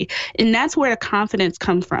industry, and that's where the confidence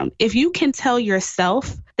comes from. If you can tell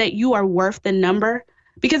yourself that you are worth the number,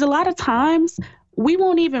 because a lot of times we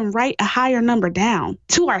won't even write a higher number down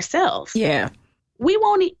to ourselves. Yeah. We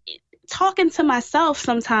won't, talking to myself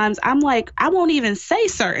sometimes, I'm like, I won't even say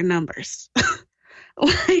certain numbers.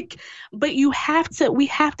 But we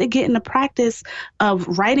have to get in the practice of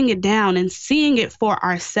writing it down and seeing it for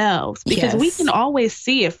ourselves, because we can always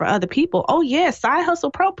see it for other people. Oh yeah, Side Hustle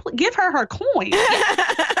Pro, give her coin.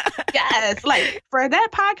 Yes, like for that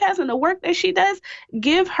podcast and the work that she does,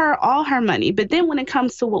 give her all her money. But then when it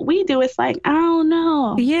comes to what we do, it's like, I don't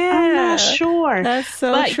know. Yeah. I'm not sure. That's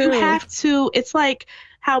so but true. You have to, it's like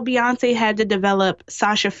how Beyonce had to develop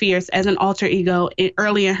Sasha Fierce as an alter ego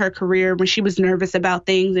early in her career when she was nervous about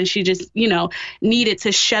things and she just, needed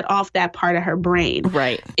to shut off that part of her brain.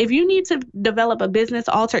 Right. If you need to develop a business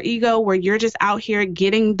alter ego where you're just out here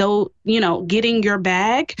getting getting your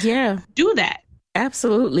bag, do that.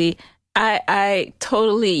 Absolutely. I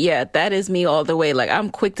totally, that is me all the way. Like, I'm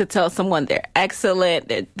quick to tell someone they're excellent,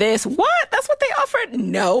 they're this. What? That's what they offered?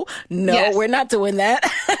 No, yes. We're not doing that.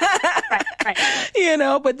 Right.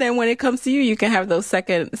 But then when it comes to you, you can have those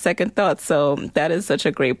second thoughts. So that is such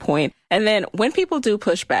a great point. And then when people do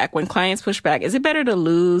push back, when clients push back, is it better to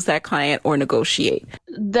lose that client or negotiate?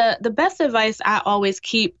 The best advice I always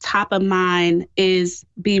keep top of mind is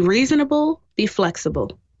be reasonable, be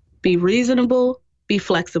flexible. Be reasonable, be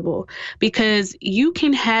flexible, because you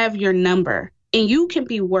can have your number and you can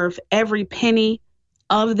be worth every penny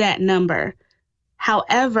of that number.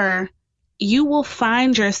 However, you will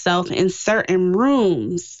find yourself in certain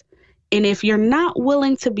rooms, and if you're not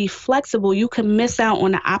willing to be flexible, you can miss out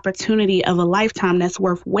on the opportunity of a lifetime that's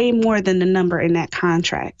worth way more than the number in that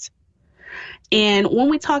contract. And when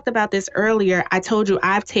we talked about this earlier, I told you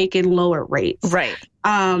I've taken lower rates. Right.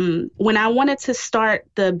 When I wanted to start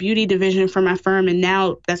the beauty division for my firm, and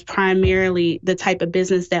now that's primarily the type of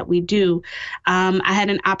business that we do, I had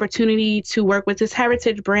an opportunity to work with this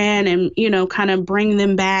heritage brand and, kind of bring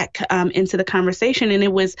them back into the conversation. And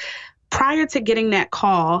it was prior to getting that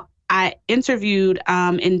call, I interviewed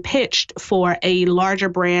and pitched for a larger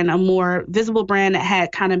brand, a more visible brand that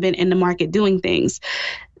had kind of been in the market doing things.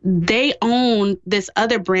 They owned this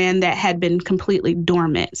other brand that had been completely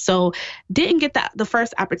dormant. So didn't get the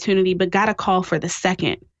first opportunity, but got a call for the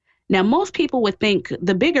second. Now, most people would think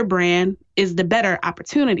the bigger brand is the better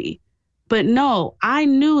opportunity. But no, I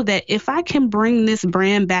knew that if I can bring this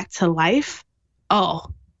brand back to life,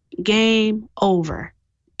 game over.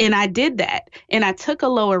 And I did that. And I took a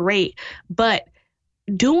lower rate. But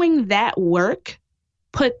doing that work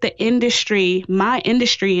put the industry, my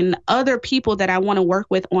industry, and other people that I want to work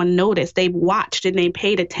with on notice. They watched and they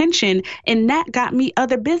paid attention, and that got me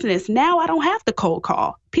other business. Now I don't have to cold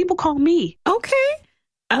call. People call me. Okay.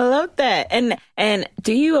 I love that. And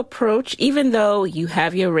do you approach, even though you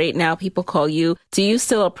have your rate now, people call you, do you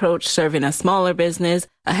still approach serving a smaller business,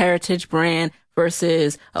 a heritage brand,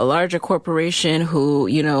 versus a larger corporation who,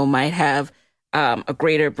 might have a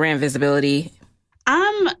greater brand visibility?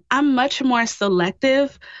 I'm much more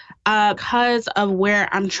selective because of where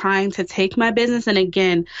I'm trying to take my business. And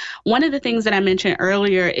again, one of the things that I mentioned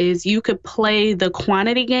earlier is you could play the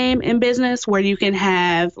quantity game in business where you can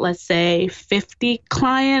have, let's say, 50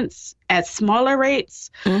 clients at smaller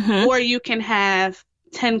rates, or you can have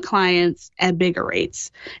 10 clients at bigger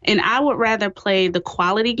rates. And I would rather play the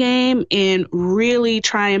quality game and really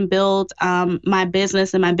try and build my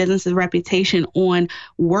business and my business's reputation on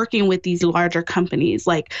working with these larger companies.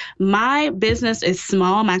 Like, my business is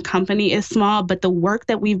small, my company is small, but the work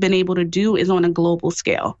that we've been able to do is on a global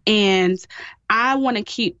scale. And I want to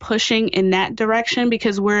keep pushing in that direction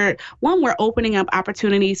because we're opening up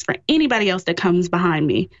opportunities for anybody else that comes behind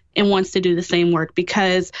me and wants to do the same work.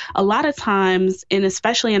 Because a lot of times, and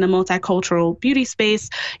especially in the multicultural beauty space,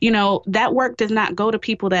 that work does not go to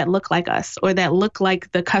people that look like us or that look like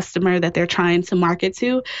the customer that they're trying to market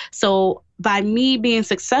to. So by me being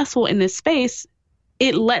successful in this space,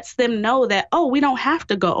 it lets them know that, oh, we don't have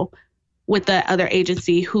to go with the other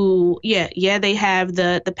agency who, they have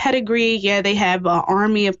the pedigree. Yeah, they have an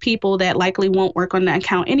army of people that likely won't work on the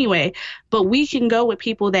account anyway. But we can go with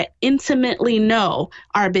people that intimately know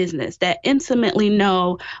our business, that intimately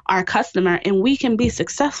know our customer, and we can be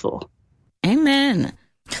successful. Amen.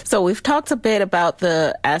 So we've talked a bit about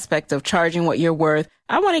the aspect of charging what you're worth.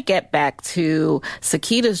 I want to get back to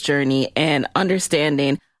Sakita's journey and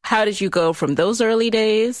understanding, how did you go from those early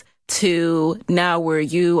days to now where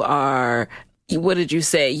you are? What did you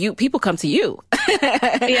say? People come to you.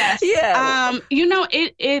 Yes. Yeah.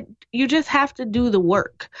 You just have to do the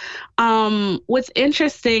work. What's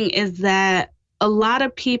interesting is that a lot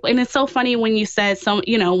of people, and it's so funny when you said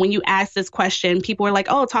when you asked this question, people were like,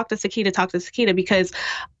 oh, talk to Sakita, because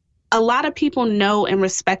a lot of people know and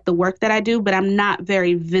respect the work that I do, but I'm not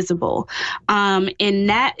very visible. And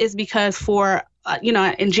that is because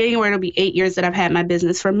in January, it'll be 8 years that I've had my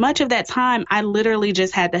business. For much of that time, I literally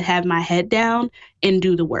just had to have my head down and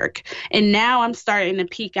do the work. And now I'm starting to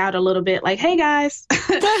peek out a little bit like, hey, guys.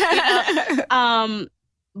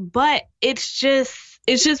 But it's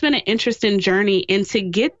just been an interesting journey. And to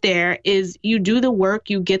get there is you do the work,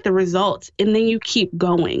 you get the results, and then you keep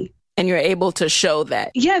going. And you're able to show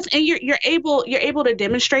that. Yes, and you're able to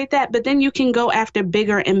demonstrate that, but then you can go after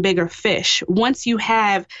bigger and bigger fish once you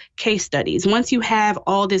have case studies, once you have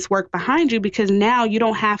all this work behind you, because now you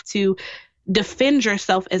don't have to defend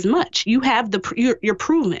yourself as much. You have you're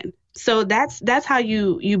proven. So that's how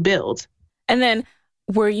you build. And then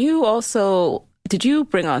did you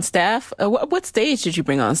bring on staff? What stage did you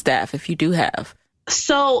bring on staff, if you do have?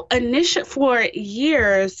 So for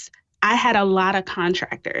years, I had a lot of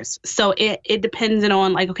contractors. So it depended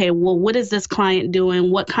on what is this client doing?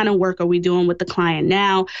 What kind of work are we doing with the client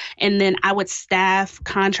now? And then I would staff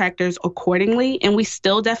contractors accordingly. And we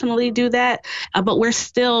still definitely do that. But we're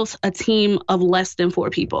still a team of less than 4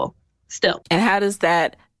 people still. And how does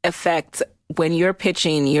that affect when you're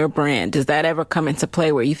pitching your brand? Does that ever come into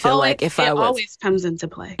play where you feel it always comes into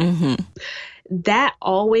play. Mm-hmm. That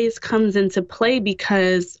always comes into play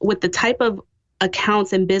because with the type of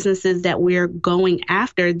accounts and businesses that we're going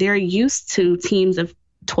after, they're used to teams of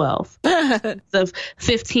 12, of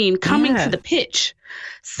 15 coming to the pitch.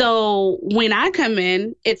 So when I come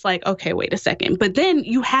in, it's like, okay, wait a second. But then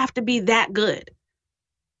you have to be that good.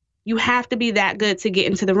 You have to be that good to get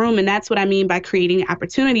into the room. And that's what I mean by creating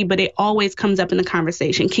opportunity. But it always comes up in the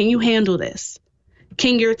conversation. Can you handle this?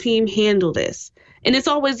 Can your team handle this? And it's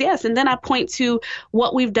always yes. And then I point to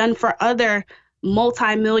what we've done for other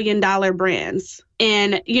multi-million-dollar brands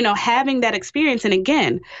and, having that experience. And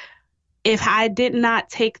again, if I did not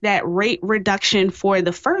take that rate reduction for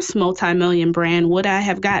the first multi-million brand, would I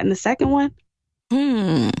have gotten the second one?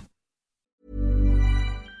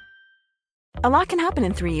 A lot can happen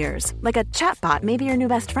in 3 years, like a chatbot may be your new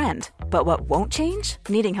best friend. But what won't change?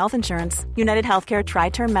 Needing health insurance. United Healthcare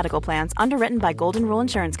Tri-Term Medical Plans, underwritten by Golden Rule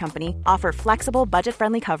Insurance Company, offer flexible,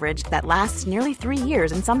 budget-friendly coverage that lasts nearly 3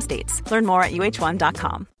 years in some states. Learn more at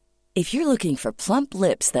uh1.com. If you're looking for plump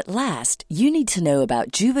lips that last, you need to know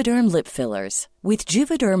about Juvederm lip fillers. With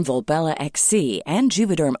Juvederm Volbella XC and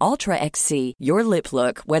Juvederm Ultra XC, your lip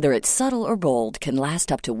look, whether it's subtle or bold, can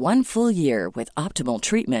last up to 1 full year with optimal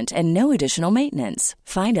treatment and no additional maintenance.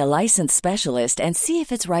 Find a licensed specialist and see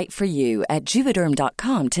if it's right for you at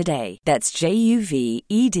Juvederm.com today. That's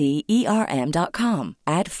JUVEDERM.com.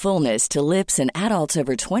 Add fullness to lips in adults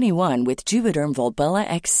over 21 with Juvederm Volbella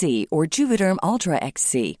XC or Juvederm Ultra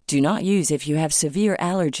XC. Do not use if you have severe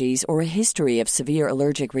allergies or a history of severe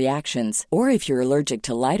allergic reactions, or if you're allergic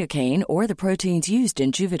to lidocaine or the proteins used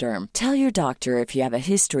in Juvederm. Tell your doctor if you have a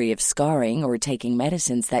history of scarring or taking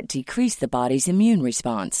medicines that decrease the body's immune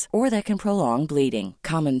response or that can prolong bleeding.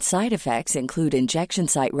 Common side effects include injection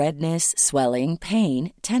site redness, swelling,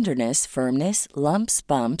 pain, tenderness, firmness, lumps,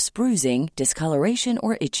 bumps, bruising, discoloration,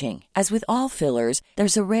 or itching. As with all fillers,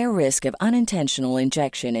 there's a rare risk of unintentional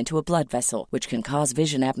injection into a blood vessel, which can cause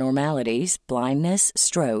vision abnormalities, blindness,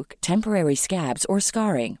 stroke, temporary scabs, or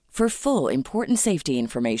scarring. For full, important safety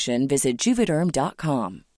information, visit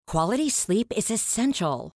Juvederm.com. Quality sleep is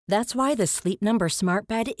essential. That's why the Sleep Number Smart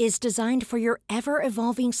Bed is designed for your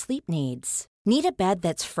ever-evolving sleep needs. Need a bed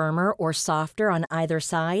that's firmer or softer on either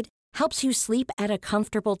side? Helps you sleep at a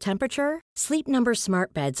comfortable temperature? Sleep Number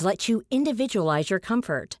Smart Beds let you individualize your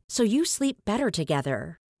comfort so you sleep better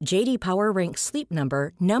together. J.D. Power ranks Sleep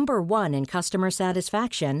Number number 1 in customer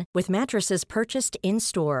satisfaction with mattresses purchased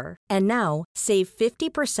in-store. And now, save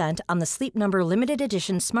 50% on the Sleep Number Limited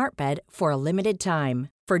Edition Smart Bed for a limited time.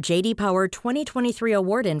 For J.D. Power 2023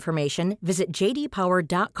 award information, visit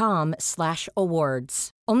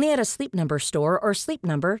jdpower.com/awards. Only at a Sleep Number store or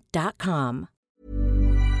sleepnumber.com.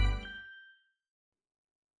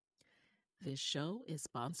 This show is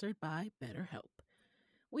sponsored by BetterHelp.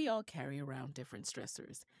 We all carry around different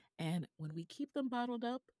stressors, and when we keep them bottled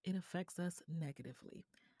up, it affects us negatively.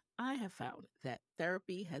 I have found that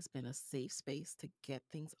therapy has been a safe space to get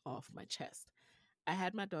things off my chest. I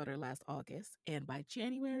had my daughter last August, and by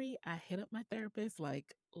January, I hit up my therapist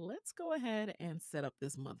like, let's go ahead and set up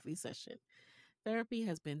this monthly session. Therapy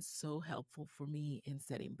has been so helpful for me in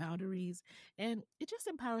setting boundaries, and it just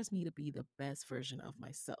empowers me to be the best version of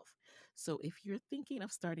myself. So if you're thinking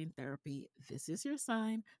of starting therapy, this is your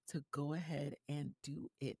sign to go ahead and do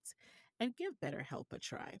it and give BetterHelp a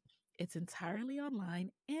try. It's entirely online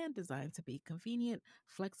and designed to be convenient,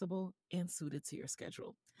 flexible, and suited to your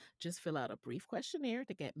schedule. Just fill out a brief questionnaire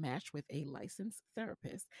to get matched with a licensed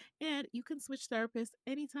therapist, and you can switch therapists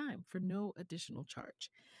anytime for no additional charge.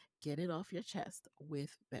 Get it off your chest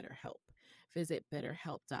with BetterHelp. Visit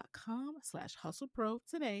BetterHelp.com/HustlePro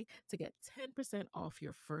today to get 10% off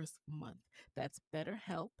your first month. That's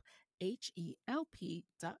BetterHelp,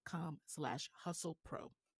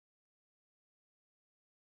 HELP.com/HustlePro.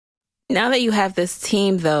 Now that you have this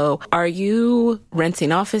team, though, are you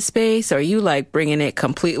renting office space? Or are you like bringing it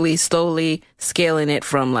completely, slowly scaling it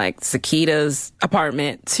from like Sakita's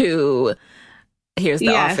apartment to here's the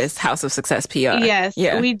office, House of Success PR? Yes,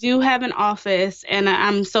 we do have an office, and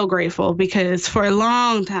I'm so grateful because for a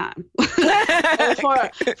long time,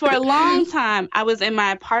 for a long time, I was in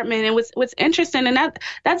my apartment. And what's interesting, and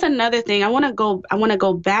that's another thing. I want to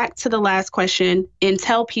go back to the last question and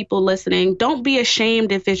tell people listening: don't be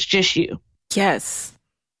ashamed if it's just you. Yes.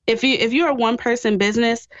 If you're a one-person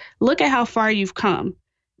business, look at how far you've come.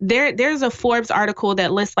 There's a Forbes article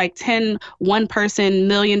that lists like 10 one-person $1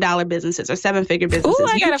 million businesses or 7-figure businesses. Oh,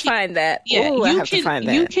 I gotta find that. Yeah, I have to find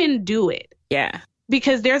that. You can do it. Yeah.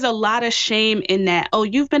 Because there's a lot of shame in that. Oh,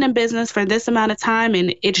 you've been in business for this amount of time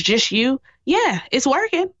and it's just you. Yeah, it's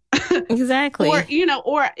working. Exactly. Or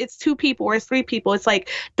it's 2 people or it's 3 people. It's like,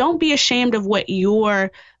 don't be ashamed of what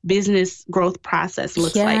your business growth process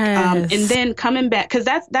looks like. And then coming back, because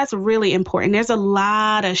that's really important. There's a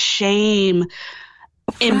lot of shame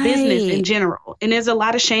in business in general. And there's a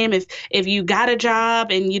lot of shame if you got a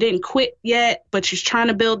job and you didn't quit yet, but you're trying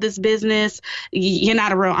to build this business, you're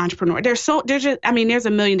not a real entrepreneur. There's a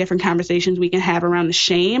million different conversations we can have around the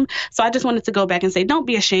shame. So I just wanted to go back and say, don't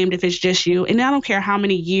be ashamed if it's just you. And I don't care how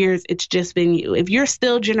many years it's just been you. If you're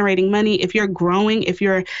still generating money, if you're growing, if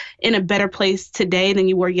you're in a better place today than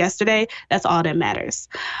you were yesterday, that's all that matters.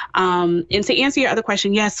 And to answer your other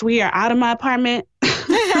question, yes, we are out of my apartment.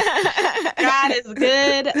 God is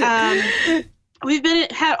good. We've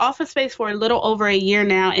had office space for a little over a year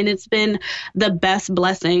now, and it's been the best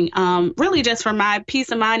blessing, really just for my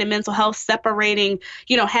peace of mind and mental health, separating,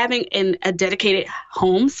 having a dedicated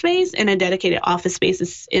home space and a dedicated office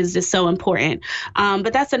space is just so important.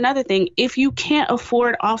 But that's another thing. If you can't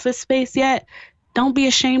afford office space yet, don't be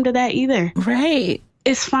ashamed of that either. Right.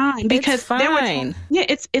 It's fine because it's fine.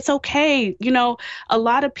 It's okay. A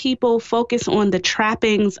lot of people focus on the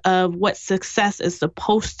trappings of what success is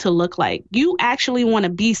supposed to look like. You actually want to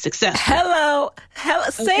be successful. Hello.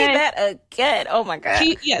 Say that again. Oh my God.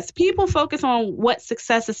 People focus on what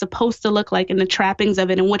success is supposed to look like and the trappings of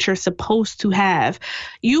it and what you're supposed to have.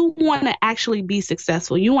 You want to actually be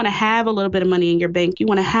successful. You want to have a little bit of money in your bank. You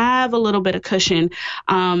want to have a little bit of cushion.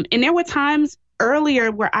 And there were times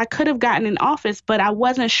earlier where I could have gotten an office, but I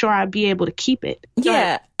wasn't sure I'd be able to keep it.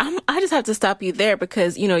 Yeah, I just have to stop you there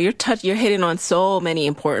because, you're hitting on so many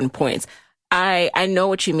important points. I know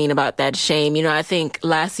what you mean about that shame. I think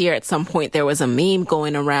last year at some point there was a meme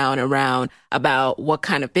going around about what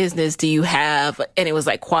kind of business do you have? And it was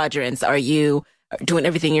like quadrants. Are you doing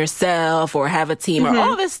everything yourself or have a team or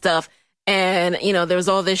all this stuff? And, there's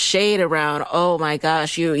all this shade around, oh my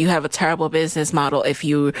gosh, you have a terrible business model if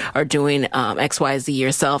you are doing XYZ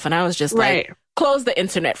yourself. And I was just like, close the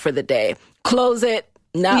internet for the day. Close it.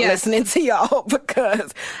 Not listening to y'all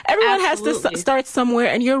because everyone has to start somewhere.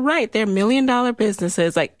 And you're right. They're $1 million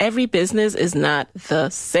businesses. Like every business is not the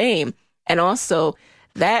same. And also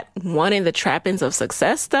that wanting the trappings of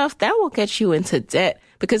success stuff, that will get you into debt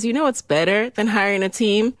because it's better than hiring a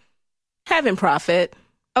team, having profit.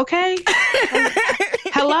 Okay.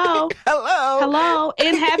 Hello. Hello.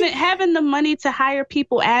 And having the money to hire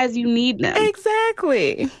people as you need them.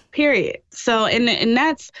 Exactly. Period. So, and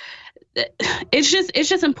that's, it's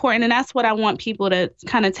just important. And that's what I want people to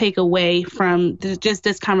kind of take away from just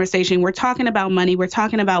this conversation. We're talking about money. We're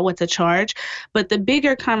talking about what to charge. But the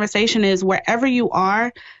bigger conversation is wherever you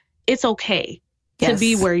are, it's okay to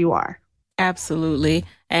be where you are. Absolutely.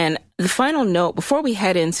 And the final note, before we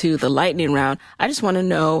head into the lightning round, I just want to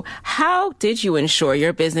know, how did you ensure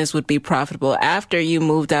your business would be profitable after you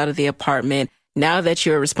moved out of the apartment? Now that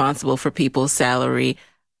you're responsible for people's salary,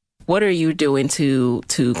 what are you doing to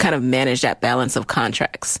kind of manage that balance of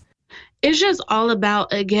contracts? It's just all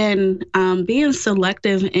about, again, being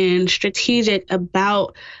selective and strategic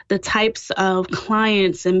about the types of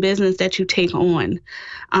clients and business that you take on.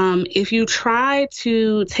 If you try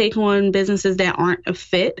to take on businesses that aren't a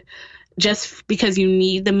fit just because you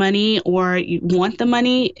need the money or you want the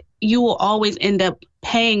money, you will always end up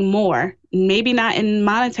paying more, maybe not in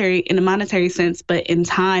a monetary sense, but in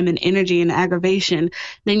time and energy and aggravation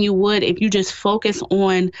than you would if you just focus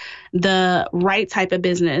on the right type of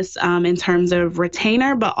business in terms of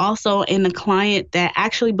retainer, but also in the client that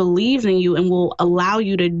actually believes in you and will allow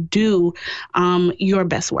you to do your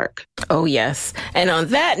best work. Oh, yes. And on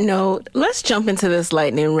that note, let's jump into this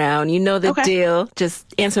lightning round. You know the deal.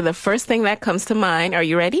 Just answer the first thing that comes to mind. Are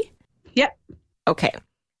you ready? Yep. Okay.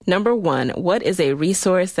 Number 1, what is a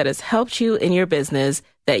resource that has helped you in your business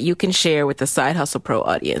that you can share with the Side Hustle Pro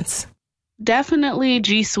audience? Definitely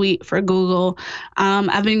G Suite for Google.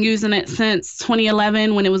 I've been using it since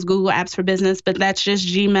 2011 when it was Google Apps for Business, but that's just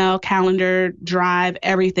Gmail, Calendar, Drive,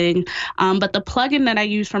 everything. But the plugin that I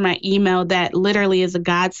use for my email that literally is a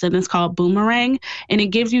godsend is called Boomerang, and it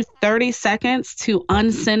gives you 30 seconds to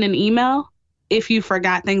unsend an email if you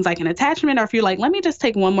forgot things like an attachment, or if you're like, let me just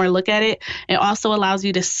take one more look at it. It also allows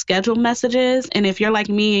you to schedule messages. And if you're like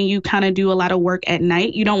me and you kind of do a lot of work at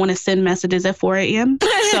night, you don't want to send messages at 4 a.m.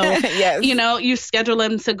 So, yes. You schedule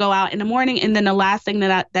them to go out in the morning. And then the last thing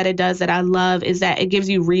that it does that I love is that it gives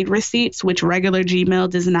you read receipts, which regular Gmail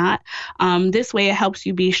does not. This way it helps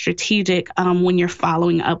you be strategic when you're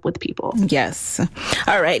following up with people. Yes.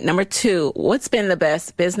 All right. Number 2, what's been the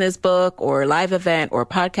best business book or live event or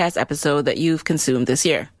podcast episode that you've consumed this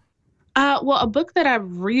year? Well, a book that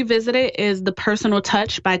I've revisited is The Personal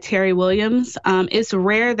Touch by Terry Williams. It's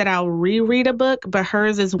rare that I'll reread a book, but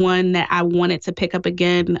hers is one that I wanted to pick up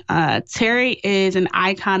again. Terry is an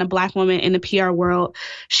icon, a Black woman in the PR world.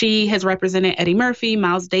 She has represented Eddie Murphy,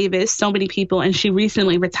 Miles Davis, so many people, and she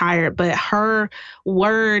recently retired. But her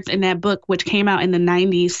words in that book, which came out in the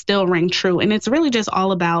 90s, still ring true. And it's really just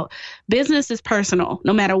all about business is personal.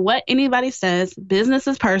 No matter what anybody says, business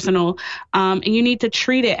is personal, and you need to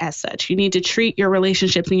treat it as such. You need to treat your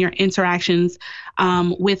relationships and your interactions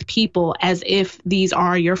with people as if these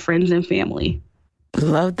are your friends and family.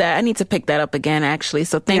 Love that. I need to pick that up again, actually.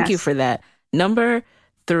 So thank you for that. Number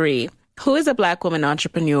 3, who is a Black woman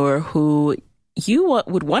entrepreneur who you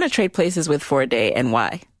would want to trade places with for a day, and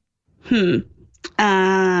why? Can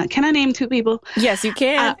I name 2 people? Yes, you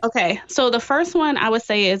can. Okay. So the first one I would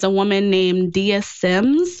say is a woman named Dia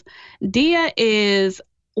Sims. Dia is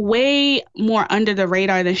way more under the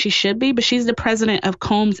radar than she should be, but she's the president of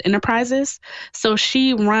Combs Enterprises. So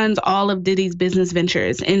she runs all of Diddy's business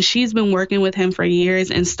ventures, and she's been working with him for years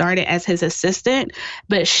and started as his assistant.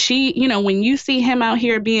 But she, when you see him out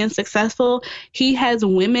here being successful, he has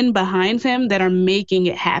women behind him that are making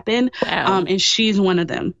it happen. Wow. And she's one of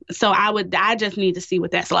them. So I just need to see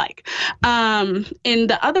what that's like. And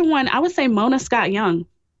the other one, I would say Mona Scott Young.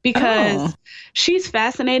 Because she's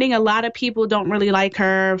fascinating. A lot of people don't really like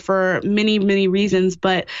her for many, many reasons,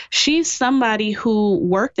 but she's somebody who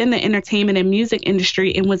worked in the entertainment and music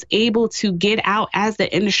industry and was able to get out as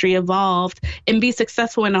the industry evolved and be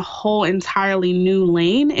successful in a whole entirely new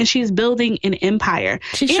lane. And she's building an empire.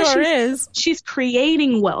 She is. She's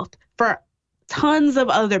creating wealth for tons of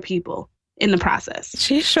other people in the process.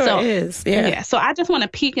 She is. Yeah. So I just want to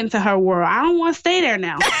peek into her world. I don't want to stay there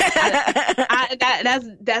now.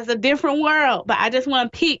 That's a different world, but I just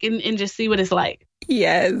want to peek and just see what it's like.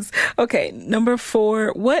 Yes. Okay. Number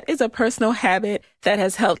 4, what is a personal habit that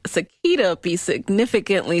has helped Sakita be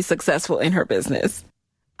significantly successful in her business?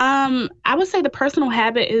 I would say the personal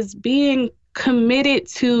habit is being committed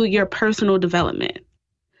to your personal development.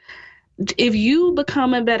 If you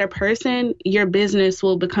become a better person, your business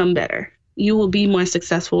will become better. you will be more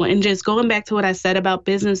successful. And just going back to what I said about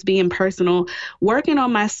business being personal, working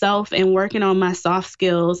on myself and working on my soft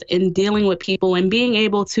skills and dealing with people and being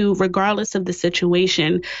able to, regardless of the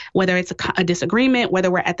situation, whether it's a disagreement, whether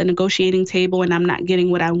we're at the negotiating table and I'm not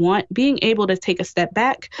getting what I want, being able to take a step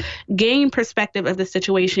back, gain perspective of the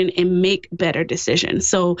situation and make better decisions.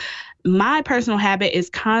 So my personal habit is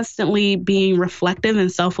constantly being reflective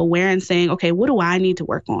and self-aware and saying, okay, what do I need to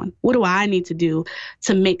work on? What do I need to do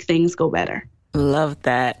to make things go better? Love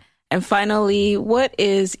that. And finally, what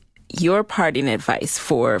is your parting advice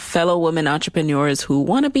for fellow women entrepreneurs who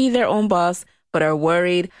want to be their own boss, but are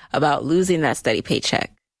worried about losing that steady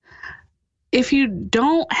paycheck? If you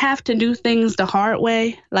don't have to do things the hard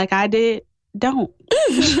way, like I did, don't.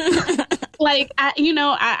 Like,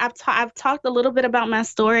 I've talked a little bit about my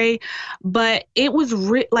story, but it was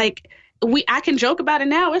I can joke about it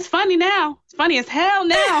now. It's funny now. It's funny as hell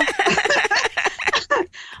now.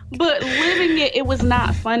 But living it was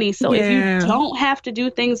not funny. So if you don't have to do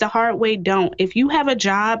things the hard way, don't. If you have a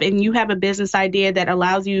job and you have a business idea that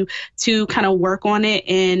allows you to kind of work on it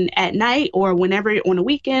at night or whenever on the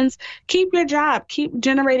weekends, keep your job, keep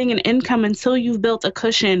generating an income until you've built a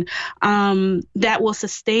cushion that will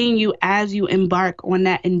sustain you as you embark on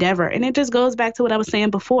that endeavor. And it just goes back to what I was saying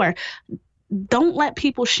before. Don't let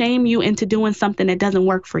people shame you into doing something that doesn't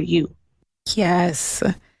work for you. Yes.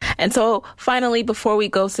 And so finally, before we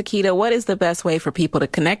go, Sakita, what is the best way for people to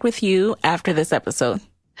connect with you after this episode?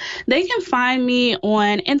 They can find me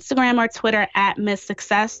on Instagram or Twitter at Miss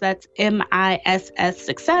Success. That's MISS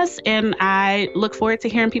Success. And I look forward to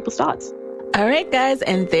hearing people's thoughts. All right, guys.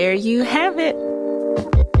 And there you have it.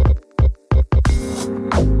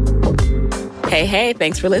 Hey,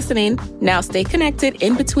 thanks for listening. Now stay connected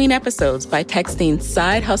in between episodes by texting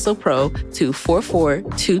Side Hustle Pro to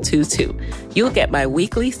 44222. You'll get my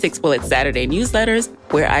weekly 6-bullet Saturday newsletters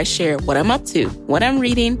where I share what I'm up to, what I'm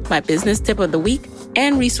reading, my business tip of the week,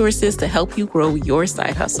 and resources to help you grow your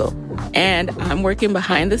side hustle. And I'm working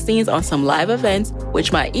behind the scenes on some live events,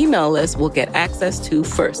 which my email list will get access to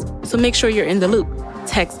first. So make sure you're in the loop.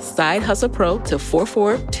 Text Side Hustle Pro to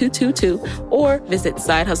 44222 or visit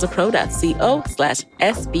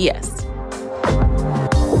sidehustlepro.co/SBS.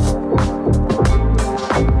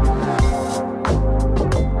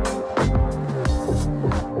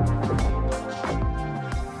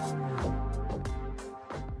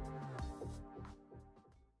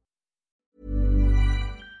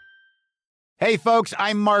 Hey, folks,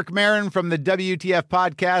 I'm Mark Maron from the WTF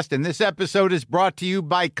Podcast, and this episode is brought to you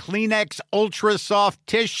by Kleenex Ultra Soft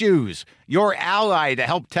Tissues, your ally to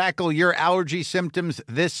help tackle your allergy symptoms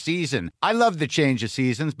this season. I love the change of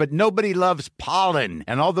seasons, but nobody loves pollen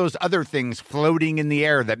and all those other things floating in the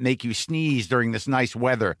air that make you sneeze during this nice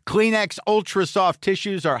weather. Kleenex Ultra Soft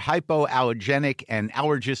Tissues are hypoallergenic and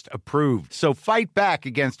allergist approved, so fight back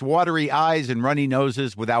against watery eyes and runny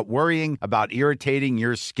noses without worrying about irritating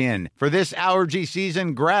your skin. For this allergy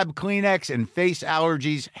season, grab Kleenex and face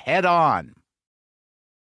allergies head on.